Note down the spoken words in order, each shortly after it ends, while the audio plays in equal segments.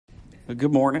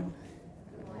Good morning.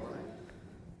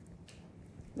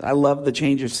 I love the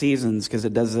change of seasons because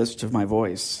it does this to my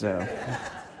voice. So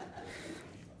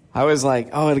I was like,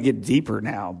 oh, it'll get deeper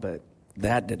now, but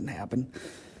that didn't happen.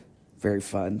 Very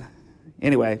fun.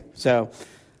 Anyway, so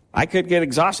I could get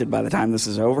exhausted by the time this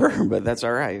is over, but that's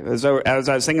all right. As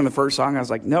I was singing the first song, I was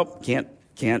like, nope,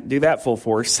 can't do that full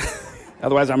force.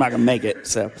 Otherwise, I'm not going to make it.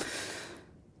 So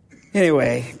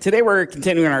anyway, today we're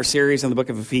continuing our series in the book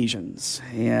of Ephesians,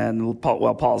 and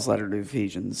Paul's letter to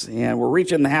Ephesians. And we're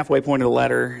reaching the halfway point of the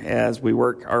letter as we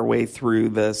work our way through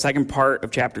the second part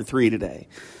of chapter 3 today.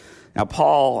 Now,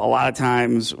 Paul, a lot of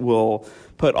times, will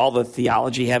put all the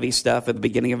theology-heavy stuff at the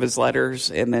beginning of his letters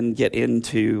and then get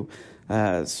into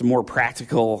some more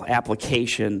practical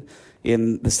application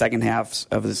in the second half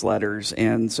of his letters.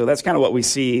 And so that's kind of what we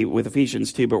see with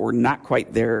Ephesians 2, but we're not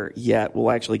quite there yet.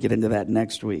 We'll actually get into that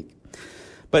next week.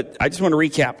 But I just want to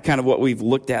recap kind of what we've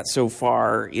looked at so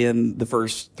far in the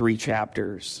first 3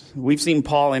 chapters. We've seen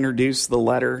Paul introduce the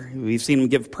letter. We've seen him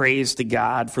give praise to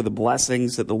God for the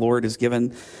blessings that the Lord has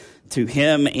given to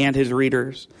him and his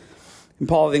readers. And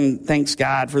Paul then thanks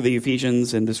God for the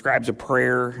Ephesians and describes a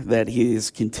prayer that he is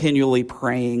continually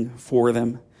praying for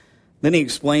them. Then he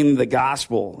explained the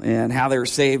gospel and how they're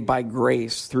saved by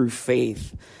grace through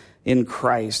faith in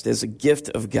Christ as a gift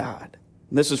of God.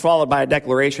 This is followed by a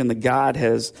declaration that God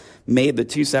has made the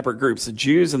 2 separate groups, the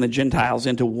Jews and the Gentiles,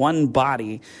 into one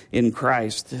body in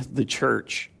Christ, the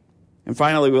church. And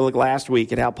finally, we looked last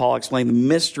week at how Paul explained the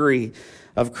mystery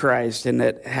of Christ and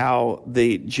that how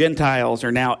the Gentiles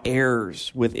are now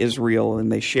heirs with Israel and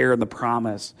they share in the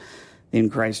promise in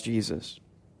Christ Jesus.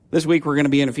 This week, we're going to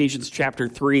be in Ephesians chapter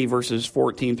 3, verses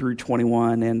 14 through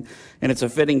 21, and it's a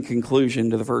fitting conclusion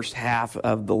to the first half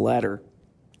of the letter.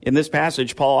 In this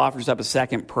passage, Paul offers up a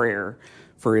second prayer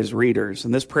for his readers.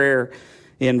 And this prayer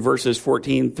in verses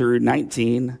 14 through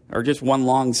 19 are just one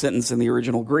long sentence in the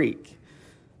original Greek,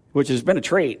 which has been a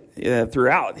trait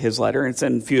throughout his letter, and it's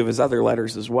in a few of his other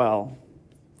letters as well.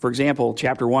 For example,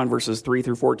 chapter 1, verses 3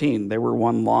 through 14, they were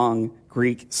one long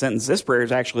Greek sentence. This prayer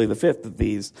is actually the fifth of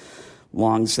these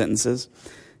long sentences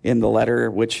in the letter,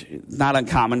 which is not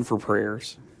uncommon for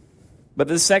prayers. But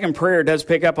this second prayer does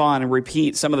pick up on and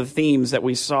repeat some of the themes that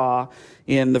we saw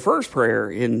in the first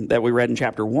prayer that we read in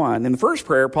chapter 1. In the first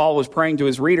prayer, Paul was praying to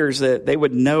his readers that they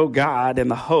would know God and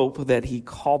the hope that he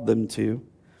called them to,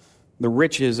 the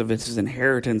riches of his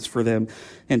inheritance for them,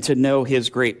 and to know his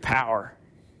great power.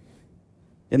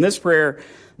 In this prayer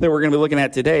that we're going to be looking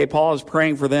at today, Paul is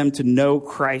praying for them to know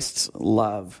Christ's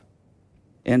love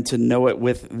and to know it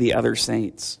with the other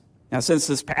saints. Now, since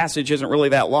this passage isn't really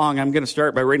that long, I'm going to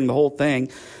start by reading the whole thing.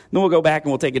 Then we'll go back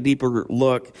and we'll take a deeper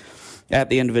look at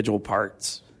the individual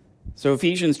parts. So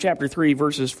Ephesians chapter 3,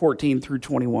 verses 14 through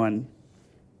 21.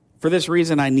 For this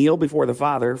reason I kneel before the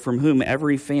Father, from whom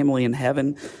every family in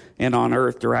heaven and on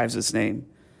earth derives its name.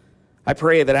 I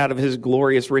pray that out of his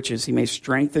glorious riches he may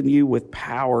strengthen you with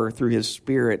power through his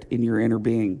Spirit in your inner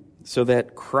being, so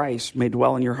that Christ may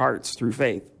dwell in your hearts through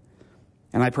faith.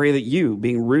 And I pray that you,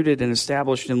 being rooted and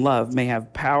established in love, may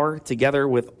have power together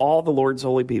with all the Lord's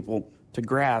holy people to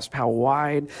grasp how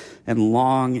wide and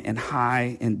long and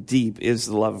high and deep is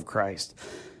the love of Christ,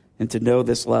 and to know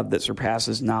this love that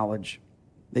surpasses knowledge,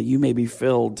 that you may be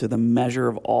filled to the measure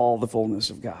of all the fullness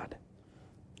of God.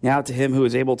 Now to him who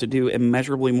is able to do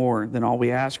immeasurably more than all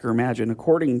we ask or imagine,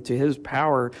 according to his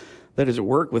power that is at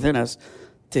work within us,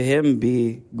 to him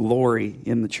be glory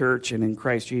in the church and in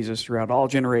Christ Jesus throughout all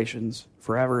generations,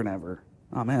 forever and ever.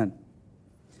 Amen.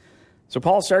 So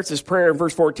Paul starts his prayer in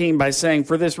verse 14 by saying,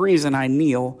 for this reason I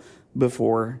kneel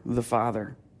before the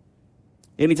Father.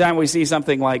 Anytime we see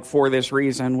something like for this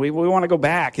reason, we want to go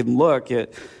back and look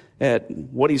at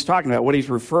what he's talking about, what he's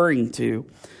referring to.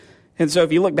 And so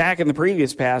if you look back in the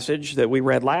previous passage that we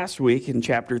read last week in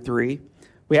chapter 3,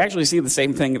 we actually see the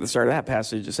same thing at the start of that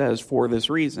passage. It says, for this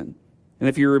reason. And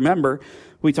if you remember,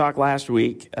 we talked last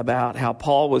week about how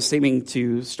Paul was seeming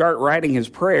to start writing his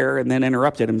prayer and then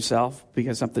interrupted himself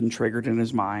because something triggered in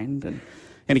his mind. And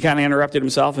he kind of interrupted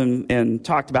himself and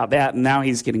talked about that, and now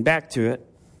he's getting back to it.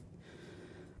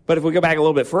 But if we go back a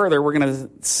little bit further, we're going to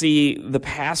see the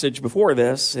passage before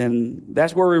this, and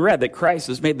that's where we read that Christ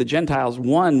has made the Gentiles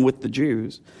one with the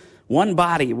Jews, one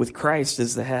body with Christ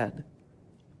as the head,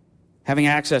 having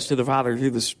access to the Father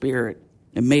through the Spirit,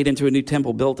 and made into a new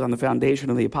temple built on the foundation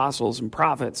of the apostles and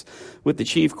prophets, with the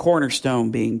chief cornerstone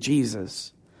being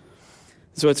Jesus.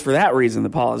 So it's for that reason that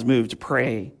Paul is moved to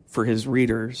pray for his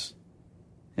readers.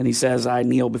 And he says, I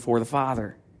kneel before the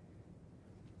Father.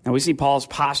 Now we see Paul's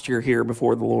posture here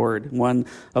before the Lord, one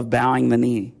of bowing the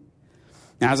knee.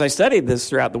 Now, as I studied this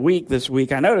throughout the week, this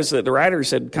week, I noticed that the writers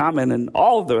had commented, and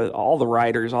all the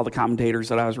writers, all the commentators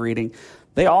that I was reading,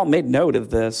 they all made note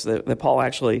of this, that Paul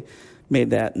actually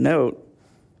made that note.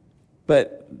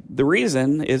 But the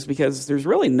reason is because there's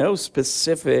really no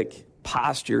specific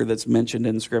posture that's mentioned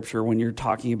in Scripture when you're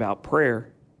talking about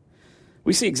prayer.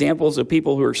 We see examples of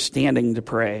people who are standing to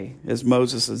pray, as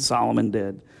Moses and Solomon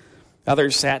did.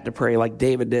 Others sat to pray, like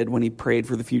David did when he prayed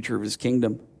for the future of his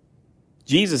kingdom.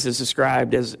 Jesus is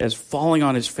described as falling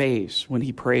on his face when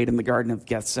he prayed in the Garden of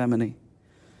Gethsemane.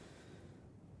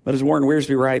 But as Warren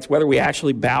Wiersbe writes, whether we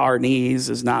actually bow our knees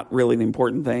is not really the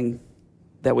important thing,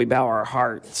 that we bow our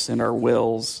hearts and our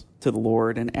wills to the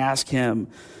Lord and ask him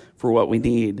for what we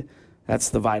need. That's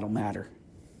the vital matter.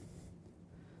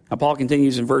 Now, Paul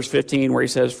continues in verse 15 where he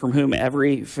says, from whom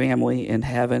every family in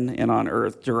heaven and on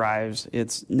earth derives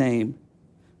its name.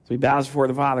 So he bows before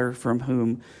the Father, from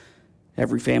whom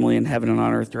every family in heaven and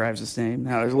on earth derives its name.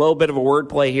 Now, there's a little bit of a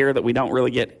wordplay here that we don't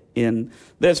really get in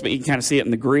this, but you can kind of see it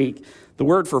in the Greek. The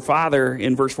word for father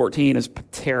in verse 14 is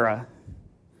patera,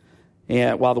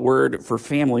 and while the word for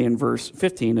family in verse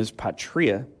 15 is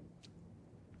patria.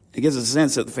 It gives us a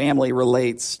sense that the family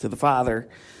relates to the Father.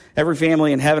 Every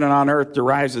family in heaven and on earth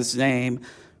derives its name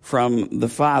from the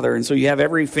Father. And so you have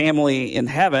every family in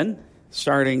heaven,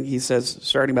 starting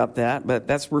about that, but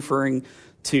that's referring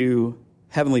to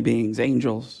heavenly beings,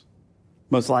 angels,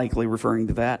 most likely referring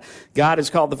to that. God is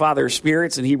called the Father of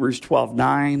spirits in Hebrews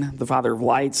 12:9, the Father of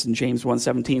lights in James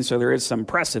 1:17, so there is some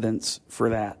precedence for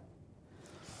that.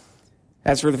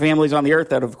 As for the families on the earth,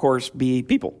 that would, of course, be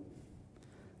people.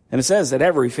 And it says that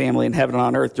every family in heaven and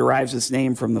on earth derives its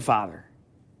name from the Father.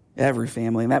 Every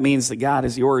family. And that means that God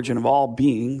is the origin of all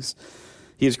beings.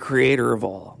 He is creator of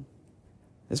all.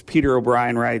 As Peter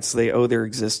O'Brien writes, they owe their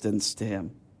existence to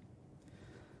him.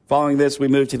 Following this, we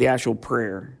move to the actual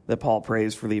prayer that Paul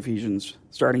prays for the Ephesians,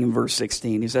 starting in verse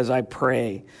 16. He says, I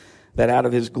pray that out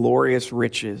of his glorious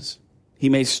riches he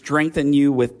may strengthen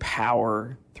you with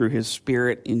power through his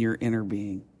Spirit in your inner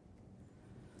being.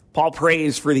 Paul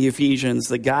prays for the Ephesians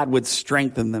that God would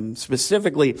strengthen them.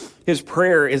 Specifically, his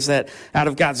prayer is that out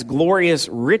of God's glorious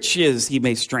riches he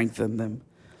may strengthen them.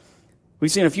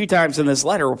 We've seen a few times in this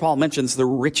letter where Paul mentions the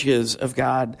riches of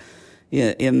God.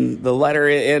 In the letter,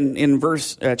 in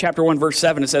chapter 1, verse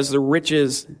 7, it says the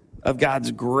riches of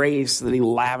God's grace that he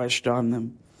lavished on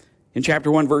them. In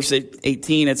chapter 1, verse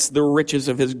 18, it's the riches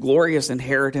of his glorious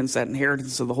inheritance, that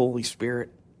inheritance of the Holy Spirit.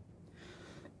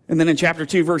 And then in chapter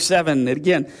 2, verse 7,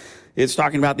 it's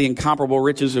talking about the incomparable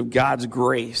riches of God's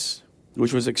grace,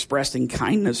 which was expressed in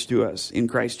kindness to us in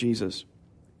Christ Jesus.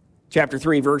 Chapter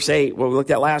 3, verse 8, what we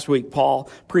looked at last week, Paul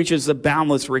preaches the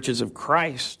boundless riches of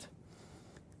Christ.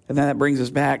 And then that brings us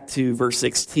back to verse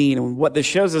 16. And what this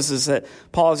shows us is that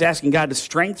Paul is asking God to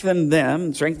strengthen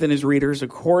his readers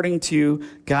according to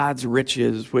God's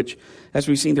riches, which, as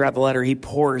we've seen throughout the letter, he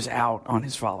pours out on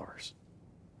his followers.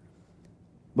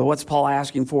 But what's Paul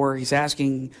asking for? He's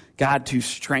asking God to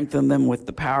strengthen them with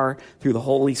the power through the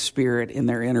Holy Spirit in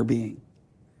their inner being.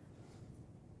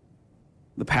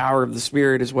 The power of the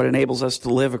Spirit is what enables us to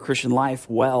live a Christian life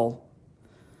well.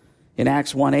 In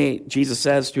Acts 1:8, Jesus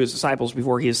says to his disciples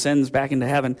before he ascends back into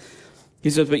heaven, he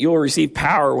says, but you will receive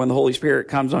power when the Holy Spirit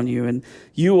comes on you, and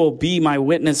you will be my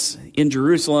witness in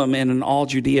Jerusalem and in all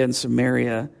Judea and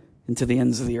Samaria and to the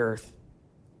ends of the earth.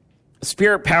 A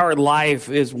Spirit-powered life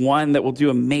is one that will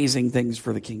do amazing things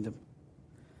for the kingdom.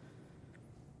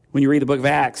 When you read the book of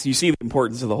Acts, you see the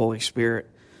importance of the Holy Spirit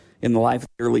in the life of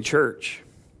the early church.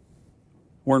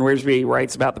 Warren Wiersbe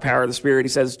writes about the power of the Spirit. He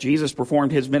says, Jesus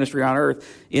performed his ministry on earth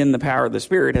in the power of the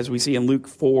Spirit, as we see in Luke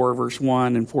 4, verse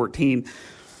 1 and 14.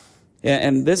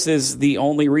 And this is the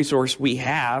only resource we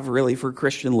have, really, for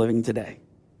Christian living today.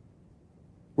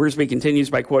 Wiersbe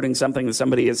continues by quoting something that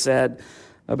somebody has said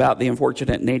about the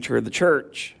unfortunate nature of the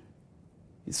church.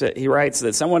 He writes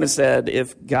that someone has said,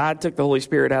 if God took the Holy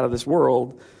Spirit out of this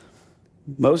world,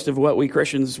 most of what we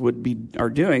Christians are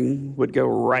doing would go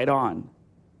right on,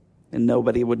 and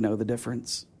nobody would know the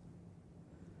difference.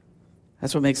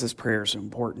 That's what makes this prayer so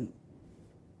important.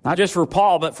 Not just for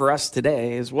Paul, but for us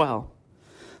today as well.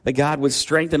 That God would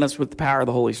strengthen us with the power of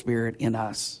the Holy Spirit in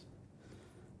us,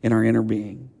 in our inner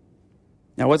being.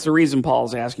 Now, what's the reason Paul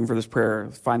is asking for this prayer?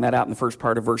 Find that out in the first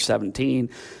part of verse 17,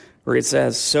 where it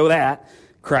says, so that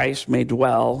Christ may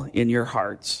dwell in your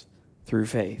hearts through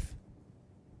faith.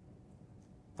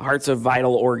 The heart's a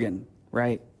vital organ,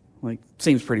 right?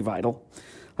 Seems pretty vital.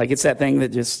 It's that thing that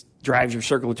just drives your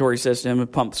circulatory system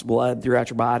and pumps blood throughout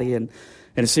your body. And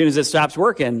as soon as it stops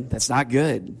working, that's not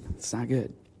good. It's not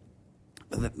good.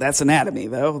 That's anatomy,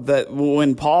 though. That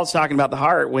when Paul's talking about the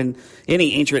heart, when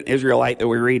any ancient Israelite that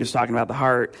we read is talking about the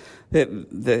heart,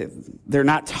 they're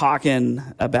not talking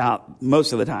about,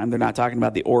 most of the time, they're not talking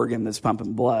about the organ that's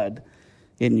pumping blood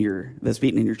that's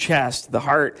beating in your chest. The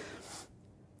heart,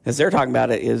 as they're talking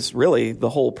about it, is really the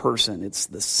whole person. It's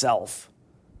the self.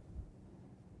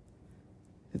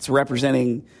 It's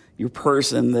representing your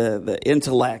person, the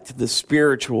intellect, the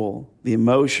spiritual, the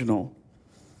emotional.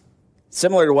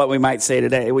 Similar to what we might say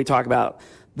today. We talk about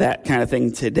that kind of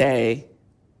thing today.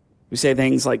 We say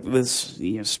things like this,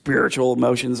 spiritual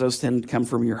emotions, those tend to come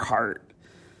from your heart.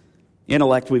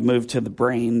 Intellect, we've moved to the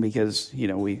brain because,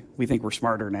 we think we're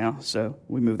smarter now, so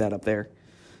we move that up there.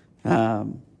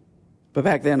 But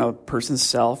back then, a person's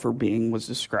self or being was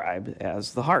described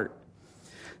as the heart.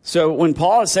 So when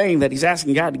Paul is saying that he's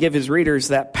asking God to give his readers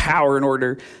that power in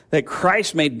order that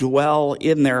Christ may dwell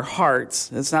in their hearts,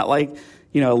 it's not like,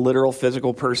 a literal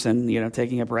physical person,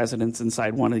 taking up residence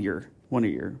inside one of your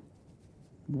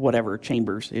whatever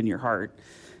chambers in your heart.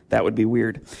 That would be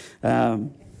weird.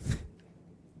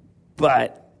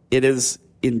 But it is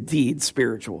indeed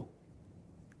spiritual.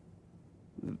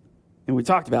 And we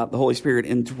talked about the Holy Spirit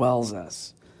indwells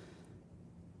us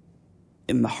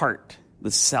in the heart,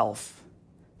 the self.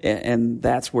 And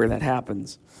that's where that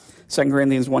happens. 2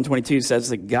 Corinthians 1:22 says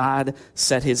that God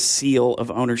set his seal of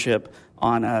ownership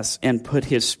on us and put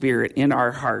his Spirit in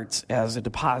our hearts as a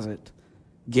deposit,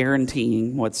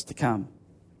 guaranteeing what's to come.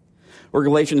 Or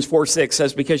Galatians 4:6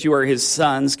 says, because you are his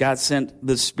sons, God sent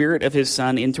the Spirit of his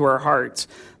Son into our hearts,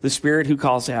 the Spirit who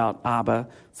calls out, Abba,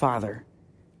 Father.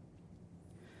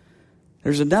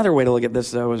 There's another way to look at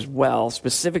this, though, as well,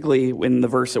 specifically in the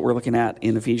verse that we're looking at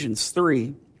in Ephesians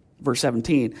 3. Verse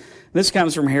 17. This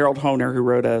comes from Harold Hoehner, who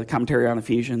wrote a commentary on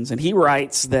Ephesians, and he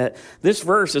writes that this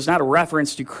verse is not a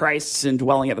reference to Christ's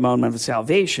indwelling at the moment of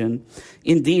salvation.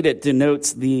 Indeed, it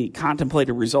denotes the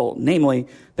contemplated result, namely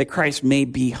that Christ may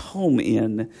be home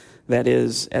in, that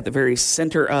is, at the very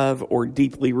center of or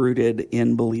deeply rooted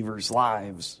in believers'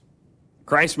 lives.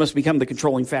 Christ must become the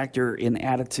controlling factor in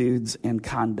attitudes and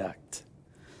conduct.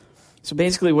 So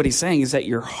basically what he's saying is that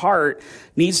your heart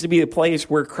needs to be a place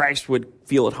where Christ would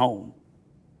feel at home.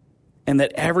 And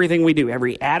that everything we do,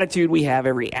 every attitude we have,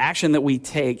 every action that we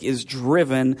take is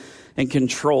driven and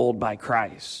controlled by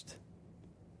Christ.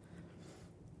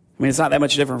 I mean, it's not that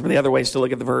much different from the other ways to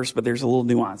look at the verse, but there's a little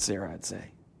nuance there, I'd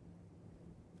say.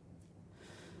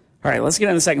 All right, let's get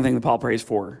into the second thing that Paul prays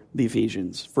for, the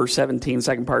Ephesians. Verse 17,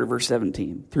 second part of verse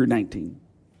 17 through 19.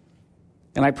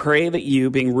 And I pray that you,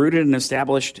 being rooted and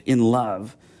established in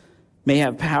love, may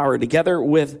have power, together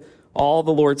with all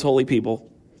the Lord's holy people,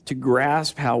 to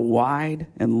grasp how wide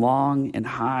and long and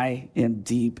high and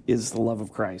deep is the love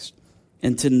of Christ,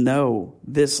 and to know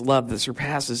this love that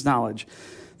surpasses knowledge,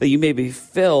 that you may be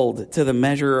filled to the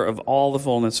measure of all the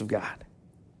fullness of God.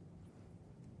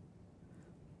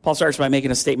 Paul starts by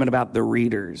making a statement about the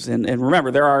readers. And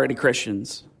remember, they're already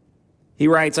Christians. He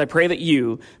writes, I pray that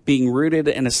you, being rooted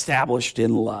and established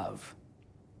in love.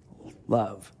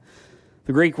 Love.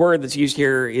 The Greek word that's used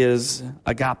here is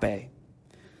agape.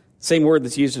 Same word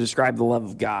that's used to describe the love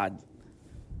of God.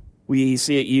 We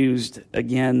see it used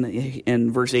again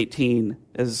in verse 18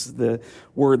 as the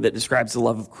word that describes the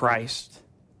love of Christ.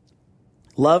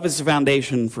 Love is the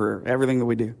foundation for everything that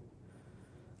we do.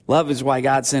 Love is why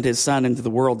God sent his Son into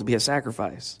the world to be a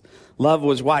sacrifice. Love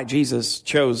was why Jesus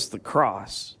chose the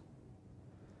cross.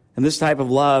 And this type of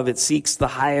love, it seeks the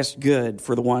highest good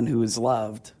for the one who is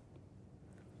loved.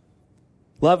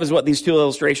 Love is what these two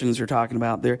illustrations are talking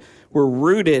about. We're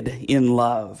rooted in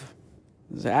love.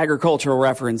 There's an agricultural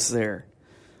reference there.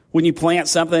 When you plant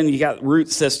something, you got root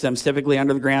systems typically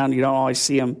under the ground. You don't always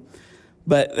see them.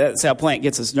 But that's how a plant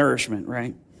gets its nourishment,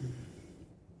 right?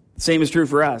 The same is true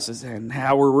for us. And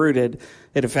how we're rooted,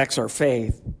 it affects our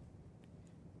faith.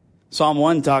 Psalm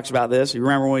 1 talks about this. You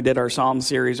remember when we did our Psalm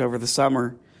series over the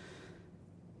summer?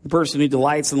 The person who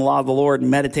delights in the law of the Lord and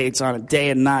meditates on it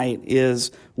day and night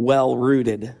is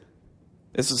well-rooted.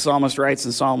 As the psalmist writes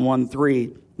in Psalm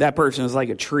 1:3, that person is like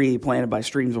a tree planted by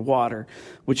streams of water,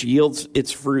 which yields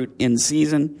its fruit in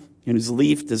season, and whose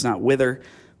leaf does not wither.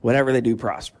 Whatever they do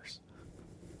prospers.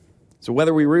 So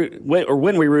whether we root, or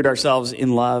when we root ourselves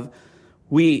in love,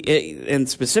 and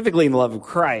specifically in the love of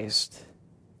Christ,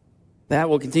 that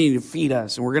will continue to feed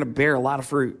us, and we're going to bear a lot of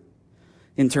fruit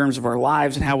in terms of our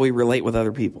lives and how we relate with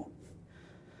other people.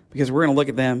 Because we're going to look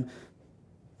at them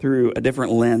through a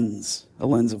different lens, a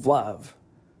lens of love.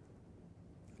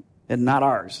 And not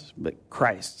ours, but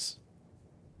Christ's.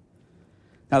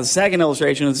 Now, the second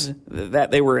illustration is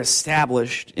that they were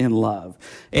established in love.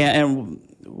 And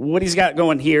what he's got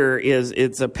going here is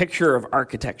it's a picture of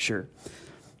architecture.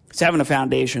 It's having a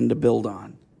foundation to build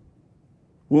on.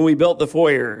 When we built the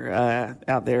foyer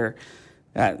out there,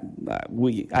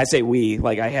 I say we,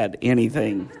 like I had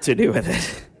anything to do with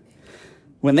it.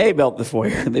 When they built the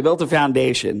foyer, they built a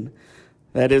foundation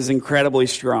that is incredibly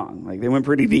strong. Like, they went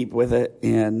pretty deep with it,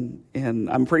 and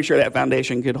I'm pretty sure that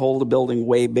foundation could hold a building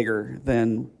way bigger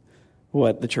than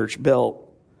what the church built.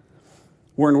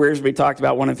 Warren Wiersbe talked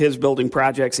about one of his building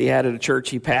projects he had at a church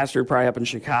he pastored probably up in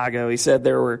Chicago. He said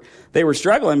they were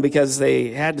struggling because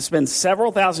they had to spend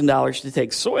several $1,000s to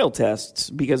take soil tests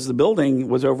because the building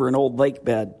was over an old lake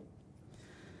bed.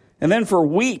 And then for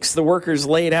weeks, the workers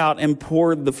laid out and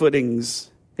poured the footings.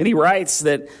 And he writes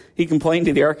that he complained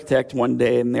to the architect one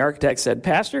day, and the architect said,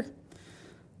 "Pastor,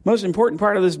 most important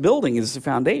part of this building is the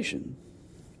foundation.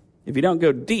 If you don't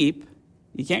go deep,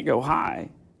 you can't go high."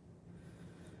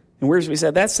 And Wiersbe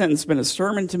said, that sentence has been a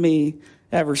sermon to me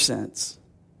ever since.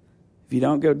 If you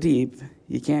don't go deep,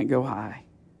 you can't go high.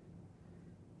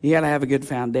 You got to have a good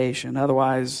foundation.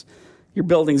 Otherwise, your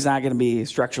building's not going to be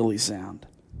structurally sound.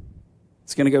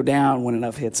 It's going to go down when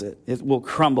enough hits it. It will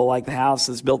crumble like the house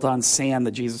that's built on sand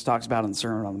that Jesus talks about in the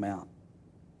Sermon on the Mount.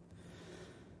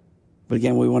 But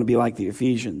again, we want to be like the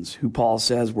Ephesians, who Paul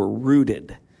says were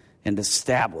rooted and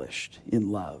established in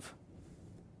love.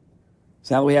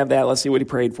 So now that we have that, let's see what he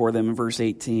prayed for them in verse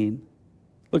 18.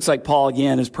 Looks like Paul,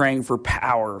 again, is praying for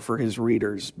power for his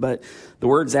readers, but the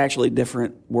word's actually a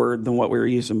different word than what we were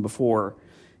using before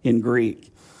in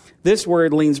Greek. This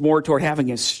word leans more toward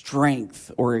having a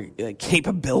strength or a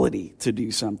capability to do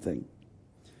something.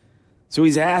 So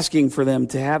he's asking for them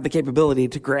to have the capability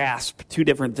to grasp two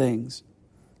different things.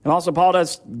 And also, Paul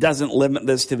doesn't limit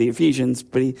this to the Ephesians,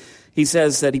 but he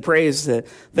says that he prays that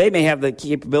they may have this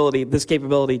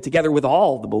capability together with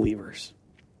all the believers,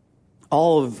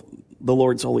 all of the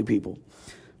Lord's holy people,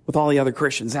 with all the other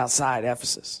Christians outside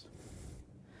Ephesus.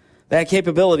 That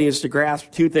capability is to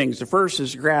grasp two things. The first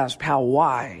is to grasp how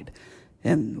wide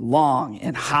and long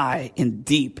and high and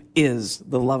deep is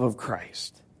the love of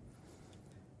Christ.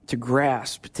 To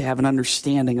grasp, to have an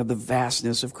understanding of the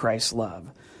vastness of Christ's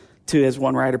love. To, as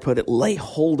one writer put it, lay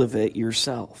hold of it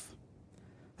yourself.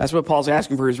 That's what Paul's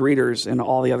asking for his readers and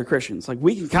all the other Christians. Like,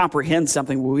 we can comprehend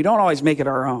something, but we don't always make it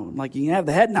our own. Like, you can have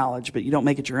the head knowledge, but you don't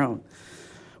make it your own.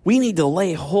 We need to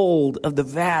lay hold of the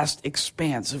vast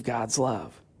expanse of God's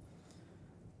love.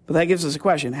 But that gives us a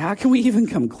question. How can we even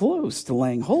come close to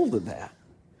laying hold of that?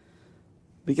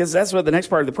 Because that's what the next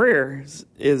part of the prayer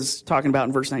is talking about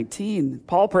in verse 19.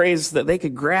 Paul prays that they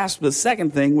could grasp the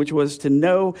second thing, which was to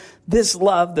know this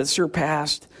love that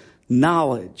surpassed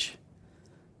knowledge.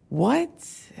 What?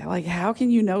 Like, how can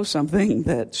you know something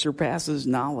that surpasses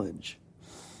knowledge?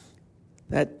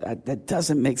 That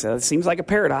doesn't make sense. It seems like a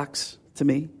paradox to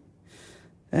me.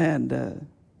 And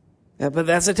but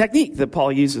that's a technique that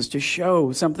Paul uses to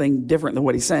show something different than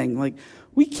what he's saying. Like,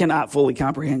 we cannot fully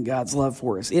comprehend God's love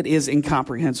for us. It is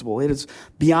incomprehensible. It is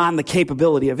beyond the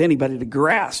capability of anybody to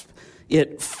grasp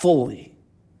it fully.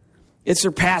 It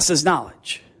surpasses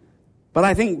knowledge. But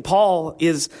I think Paul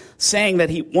is saying that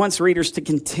he wants readers to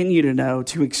continue to know,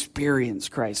 to experience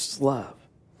Christ's love.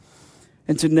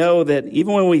 And to know that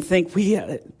even when we think we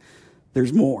get it,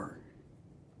 there's more.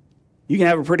 You can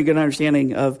have a pretty good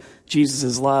understanding of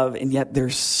Jesus' love, and yet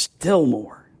there's still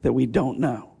more that we don't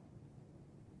know.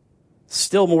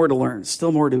 Still more to learn,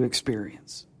 still more to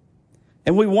experience.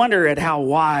 And we wonder at how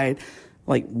wide,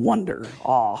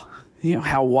 awe,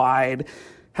 how wide,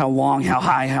 how long, how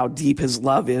high, how deep his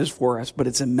love is for us, but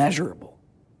it's immeasurable.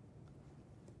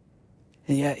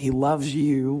 And yet he loves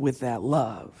you with that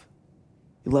love.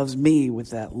 He loves me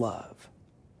with that love,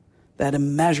 that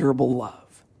immeasurable love.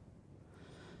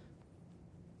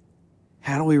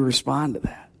 How do we respond to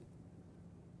that?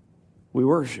 We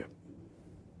worship.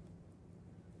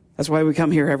 That's why we come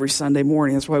here every Sunday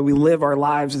morning. That's why we live our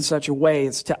lives in such a way.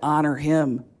 It's to honor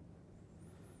him.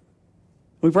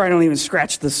 We probably don't even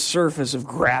scratch the surface of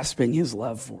grasping his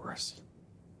love for us.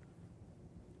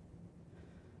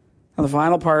 Now, the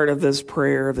final part of this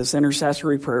prayer, this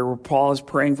intercessory prayer where Paul is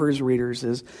praying for his readers,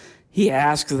 is he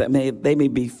asks that they may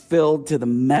be filled to the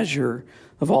measure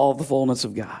of all of the fullness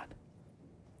of God.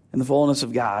 And the fullness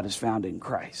of God is found in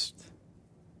Christ.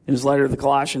 In his letter to the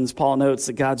Colossians, Paul notes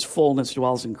that God's fullness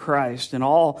dwells in Christ, and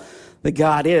all that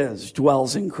God is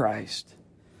dwells in Christ.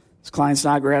 As Klein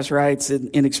Snodgrass writes,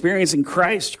 in experiencing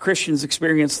Christ, Christians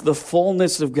experience the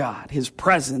fullness of God, his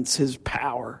presence, his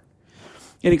power.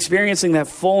 In experiencing that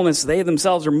fullness, they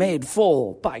themselves are made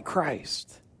full by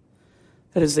Christ.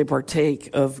 That is, they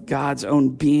partake of God's own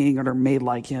being and are made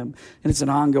like him. And it's an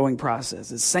ongoing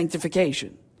process. It's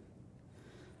sanctification.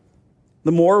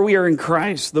 The more we are in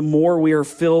Christ, the more we are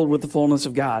filled with the fullness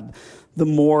of God. the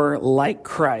more like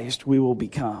Christ we will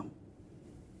become.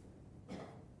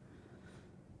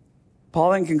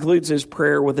 Paul then concludes his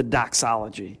prayer with a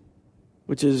doxology,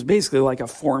 which is basically like a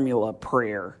formula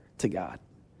prayer to God.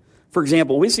 For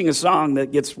example, we sing a song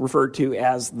that gets referred to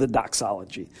as the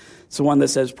doxology. It's the one that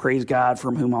says, praise God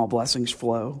from whom all blessings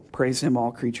flow. Praise him,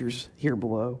 all creatures here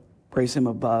below. Praise him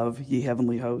above, ye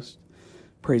heavenly host.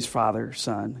 Praise Father,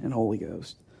 Son, and Holy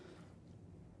Ghost.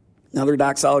 Another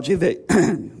doxology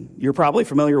that you're probably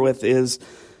familiar with is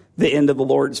the end of the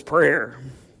Lord's Prayer,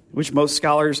 which most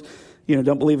scholars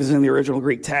don't believe is in the original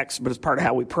Greek text, but it's part of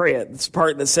how we pray it. It's the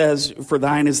part that says, for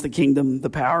thine is the kingdom, the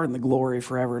power, and the glory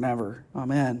forever and ever.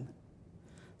 Amen.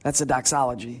 That's a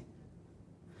doxology.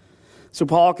 So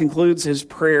Paul concludes his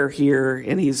prayer here,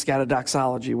 and he's got a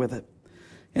doxology with it.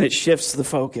 And it shifts the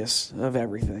focus of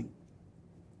everything.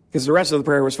 Because the rest of the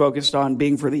prayer was focused on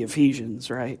being for the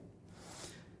Ephesians, right?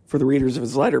 For the readers of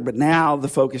his letter. But now the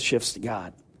focus shifts to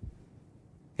God.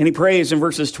 And he prays in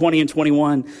verses 20 and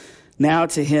 21, now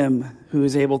to him who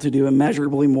is able to do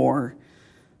immeasurably more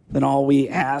than all we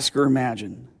ask or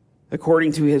imagine,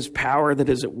 according to his power that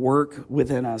is at work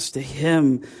within us. To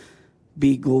him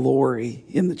be glory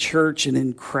in the church and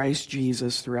in Christ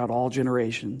Jesus throughout all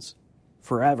generations,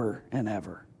 forever and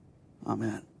ever.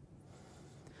 Amen.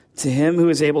 To him who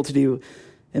is able to do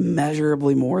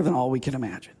immeasurably more than all we can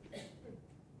imagine.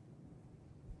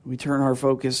 We turn our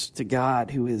focus to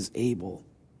God who is able.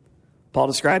 Paul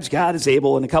describes God as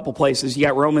able in a couple places. You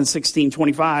got Romans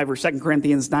 16:25 or 2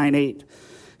 Corinthians 9:8.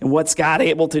 And what's God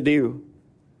able to do?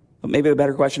 But maybe the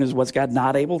better question is, what's God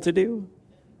not able to do?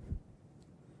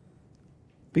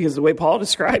 Because the way Paul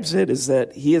describes it is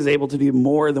that he is able to do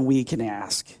more than we can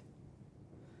ask.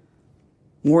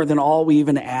 More than all we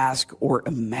even ask or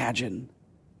imagine.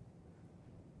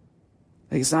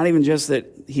 Like, it's not even just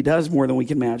that he does more than we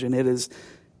can imagine. It is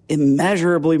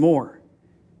immeasurably more.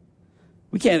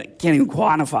 We can't even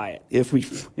quantify it if we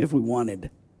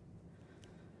wanted.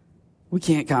 We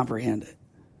can't comprehend it.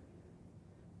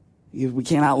 We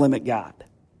cannot limit God.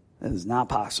 That is not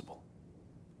possible.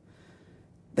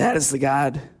 That is the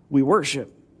God we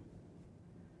worship.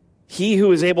 He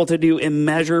who is able to do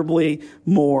immeasurably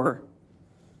more.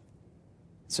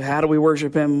 So how do we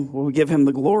worship him? Well, we give him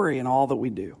the glory in all that we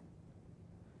do.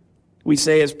 We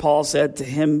say, as Paul said, to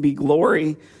him be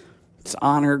glory, it's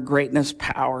honor, greatness,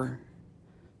 power.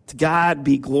 To God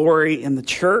be glory in the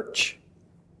church,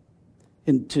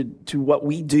 and to what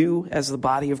we do as the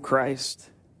body of Christ.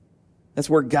 That's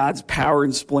where God's power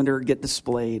and splendor get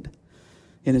displayed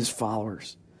in his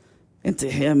followers. And to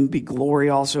him be glory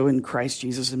also in Christ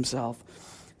Jesus himself,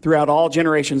 throughout all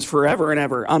generations, forever and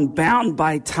ever, unbound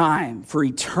by time, for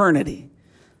eternity.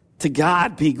 To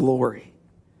God be glory.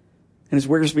 And as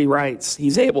Wiersbe writes,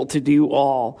 he's able to do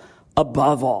all,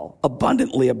 above all,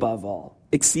 abundantly above all,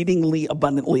 exceedingly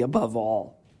abundantly above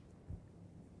all.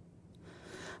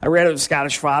 I read of a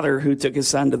Scottish father who took his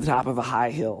son to the top of a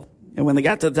high hill. And when they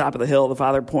got to the top of the hill, the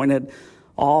father pointed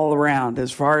all around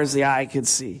as far as the eye could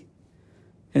see.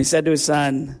 And he said to his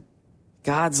son,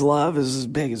 God's love is as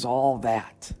big as all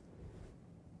that.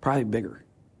 Probably bigger.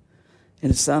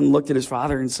 And his son looked at his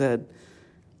father and said,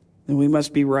 then we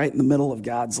must be right in the middle of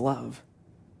God's love.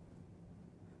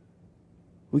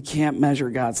 We can't measure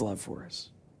God's love for us.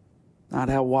 Not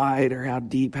how wide or how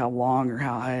deep, how long or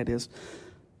how high it is.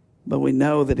 But we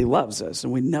know that he loves us,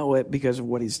 and we know it because of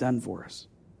what he's done for us.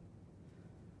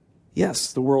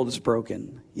 Yes, the world is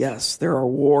broken. Yes, there are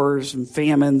wars and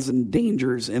famines and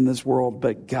dangers in this world,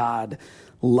 but God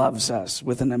loves us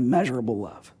with an immeasurable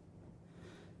love.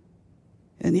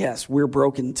 And yes, we're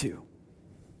broken too.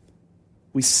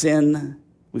 We sin,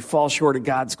 we fall short of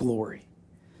God's glory,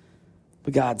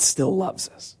 but God still loves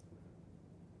us.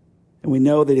 And we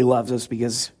know that he loves us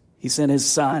because he sent his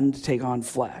son to take on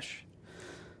flesh,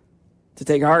 to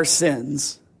take our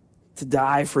sins, to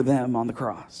die for them on the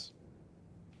cross.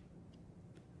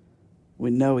 We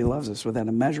know he loves us with an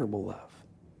immeasurable love.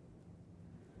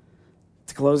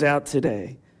 To close out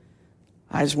today,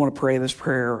 I just want to pray this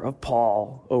prayer of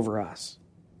Paul over us.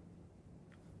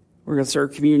 We're going to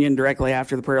serve communion directly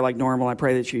after the prayer like normal. I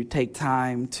pray that you take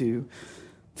time to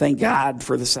thank God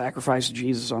for the sacrifice of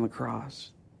Jesus on the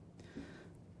cross.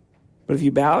 But if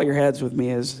you bow your heads with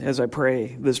me as I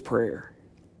pray this prayer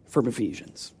from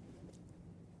Ephesians.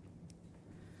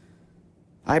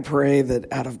 I pray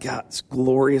that out of God's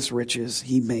glorious riches,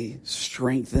 he may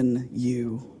strengthen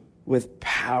you with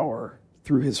power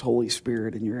through his Holy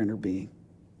Spirit in your inner being,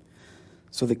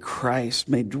 so that Christ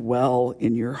may dwell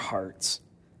in your hearts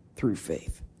through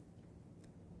faith.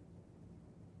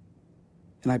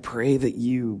 And I pray that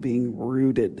you, being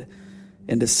rooted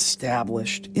and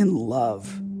established in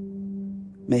love,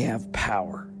 may have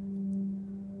power,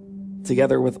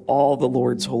 together with all the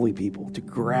Lord's holy people, to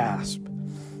grasp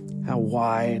how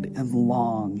wide and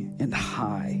long and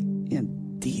high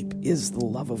and deep is the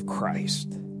love of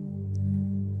Christ,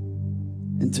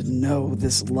 and to know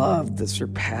this love that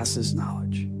surpasses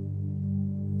knowledge,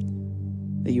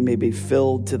 that you may be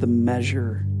filled to the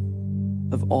measure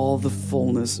of all the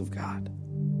fullness of God.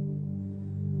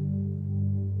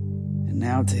 And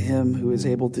now to him who is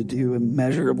able to do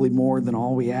immeasurably more than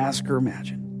all we ask or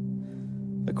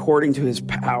imagine, according to his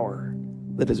power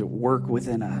that is at work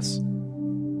within us,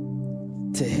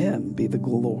 to him be the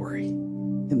glory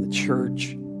in the church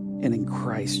and in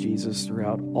Christ Jesus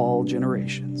throughout all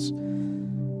generations,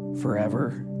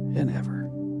 forever and ever.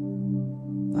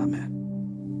 Amen.